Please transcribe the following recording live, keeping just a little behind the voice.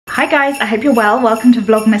guys, I hope you're well. Welcome to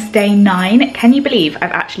Vlogmas day 9. Can you believe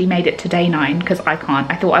I've actually made it to day 9? Because I can't.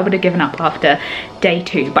 I thought I would have given up after day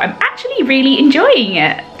 2, but I'm actually really enjoying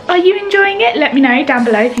it. Are you enjoying it? Let me know down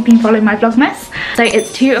below if you've been following my Vlogmas. So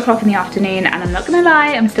it's 2 o'clock in the afternoon and I'm not gonna lie,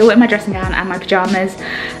 I'm still in my dressing gown and my pajamas.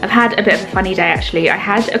 I've had a bit of a funny day actually. I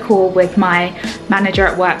had a call with my manager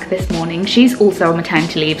at work this morning. She's also on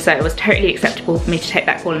maternity leave, so it was totally acceptable for me to take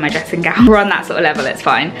that call in my dressing gown. We're on that sort of level, it's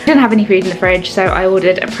fine. I didn't have any food in the fridge, so I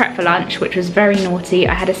ordered a prep for lunch, which was very naughty.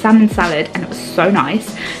 I had a salmon salad and it was so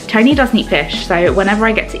nice. Tony doesn't eat fish, so whenever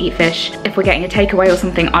I get to eat fish, if we're getting a takeaway or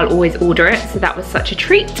something, I'll always order it. So that was such a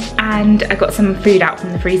treat. And I got some food out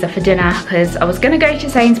from the freezer for dinner because I was gonna go to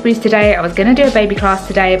Sainsbury's today. I was gonna do a baby class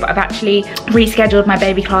today, but I've actually rescheduled my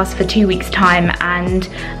baby class for 2 weeks time and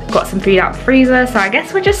got some food out of the freezer. So I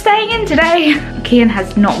guess we're just staying in today. Kian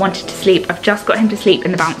has not wanted to sleep. I've just got him to sleep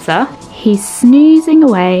in the bouncer. He's snoozing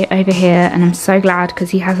away over here and I'm so glad because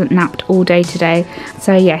he hasn't napped all day today.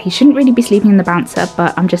 So yeah, he shouldn't really be sleeping in the bouncer,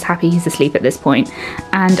 but I'm just happy he's asleep at this point.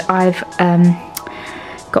 And I've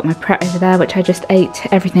got my prep over there, which I just ate.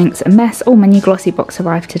 Everything's a mess. Oh, my new glossy box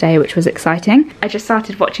arrived today, which was exciting. I just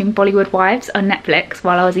started watching Bollywood Wives on Netflix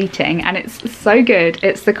while I was eating, and it's so good.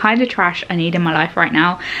 It's the kind of trash I need in my life right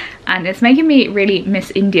now, and it's making me really miss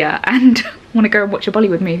India and want to go and watch a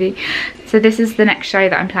Bollywood movie. So this is the next show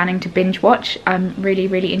that I'm planning to binge watch. I'm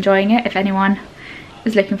really enjoying it. If anyone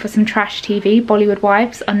is looking for some trash TV, Bollywood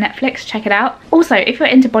Wives on Netflix, check it out. Also, if you're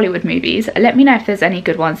into Bollywood movies, let me know if there's any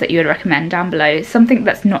good ones that you would recommend down below. Something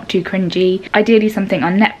that's not too cringy, ideally something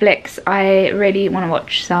on Netflix. I really want to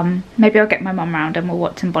watch some. Maybe I'll get my mum round and we'll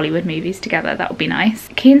watch some Bollywood movies together. That would be nice.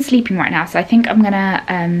 Kian's sleeping right now, so I think I'm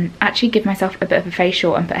gonna actually give myself a bit of a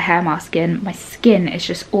facial and put a hair mask in. My skin is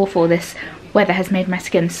just awful. This weather has made my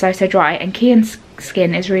skin so dry, and Kian's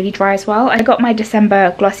skin is really dry as well. I got my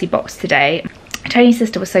December glossy box today. Tony's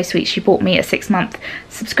sister was so sweet. She bought me a 6-month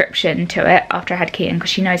subscription to it after I had Kian because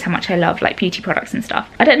she knows how much I love like beauty products and stuff.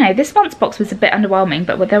 I don't know, this month's box was a bit underwhelming,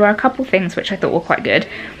 but there were a couple things which I thought were quite good.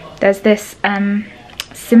 There's this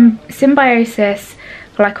Symbiosis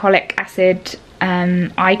glycolic acid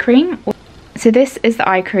eye cream. So this is the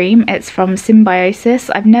eye cream. It's from Symbiosis.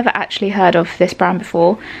 I've never actually heard of this brand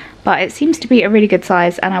before, but it seems to be a really good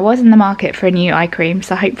size, and I was in the market for a new eye cream,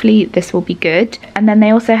 so hopefully this will be good. And then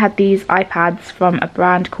they also had these eye pads from a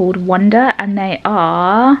brand called Wonder, and they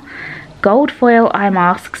are gold foil eye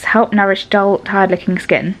masks, help nourish dull, tired looking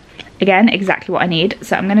skin. Again, exactly what I need,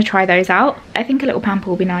 so I'm going to try those out. I think a little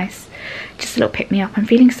pamper will be nice, just a little pick me up. I'm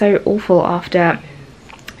feeling so awful after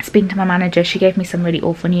speaking to my manager. She gave me some really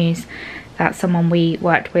awful news that someone we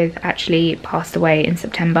worked with actually passed away in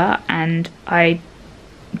September, and I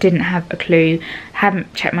didn't have a clue,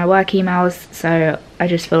 haven't checked my work emails, so I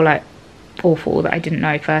just feel like awful that I didn't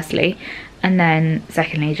know, firstly, and then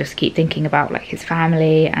secondly just keep thinking about like his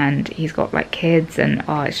family, and he's got like kids, and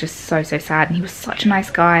oh, it's just so sad. And he was such a nice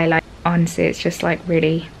guy, like honestly it's just like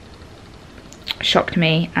really shocked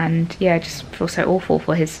me, and yeah, I just feel so awful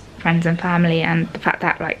for his friends and family, and the fact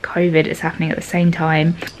that like COVID is happening at the same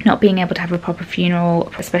time, not being able to have a proper funeral,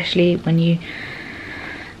 especially when you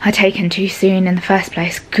are taken too soon in the first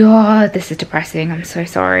place. God, this is depressing. I'm so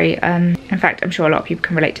sorry. In fact, I'm sure a lot of people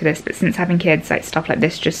can relate to this, but since having kids, like stuff like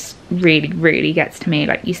this just really gets to me.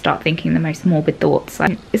 Like you start thinking the most morbid thoughts.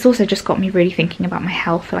 Like, it's also just got me really thinking about my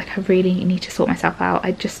health. Like I really need to sort myself out.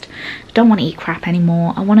 I just don't want to eat crap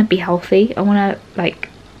anymore. I want to be healthy. I want to like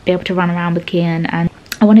be able to run around with Kian, and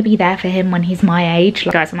I want to be there for him when he's my age.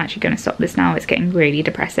 Like, guys, I'm actually going to stop this now. It's getting really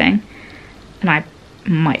depressing and I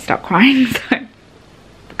might start crying, so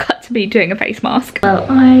cut to me doing a face mask. Well,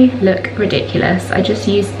 I look ridiculous. I just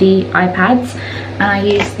used the iPads and I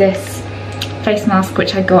used this face mask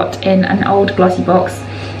which I got in an old glossy box.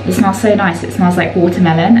 It smells so nice. It smells like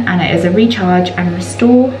watermelon, and it is a recharge and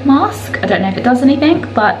restore mask. I don't know if it does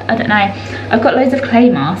anything, but I don't know. I've got loads of clay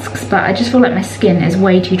masks, but I just feel like my skin is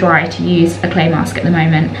way too dry to use a clay mask at the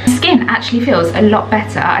moment. My skin actually feels a lot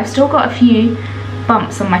better. I've still got a few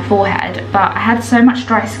bumps on my forehead, but I had so much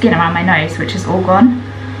dry skin around my nose, which is all gone.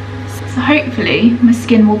 So hopefully my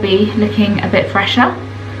skin will be looking a bit fresher.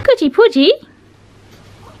 Goody pudgy.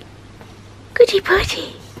 Goody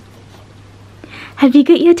pudgy. Have you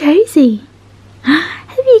got your toesy?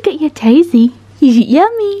 Have you got your toesy? Is it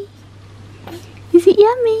yummy? Is it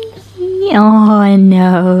yummy? Oh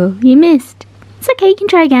no, you missed. It's okay, you can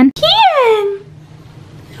try again. Kian!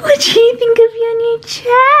 What do you think of your new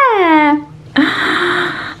chair?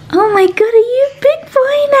 Oh my god, are you a big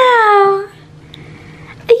boy now?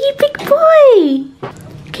 Are you big boy?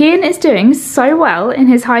 Kian is doing so well in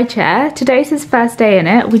his high chair. Today's his first day in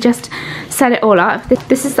it. We just set it all up,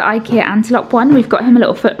 this is the IKEA Antelope one. We've got him a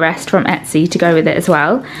little footrest from Etsy to go with it as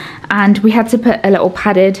well. And we had to put a little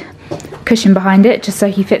padded cushion behind it just so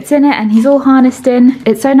he fits in it, and he's all harnessed in.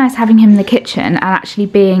 It's so nice having him in the kitchen and actually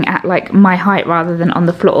being at like my height rather than on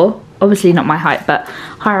the floor. Obviously not my height, but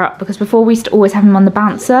higher up, because before we used to always have him on the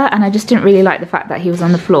bouncer and I just didn't really like the fact that he was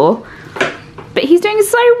on the floor. But he's doing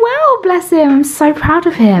so well, bless him. I'm so proud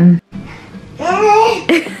of him.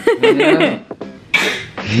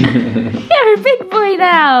 You're a big boy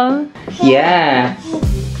now. Yeah.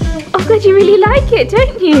 Oh god, you really like it,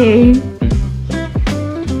 don't you?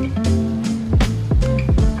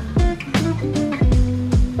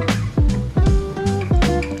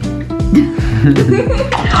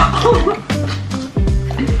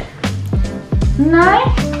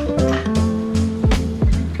 No?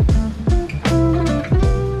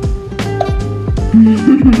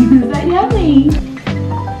 Is that yummy?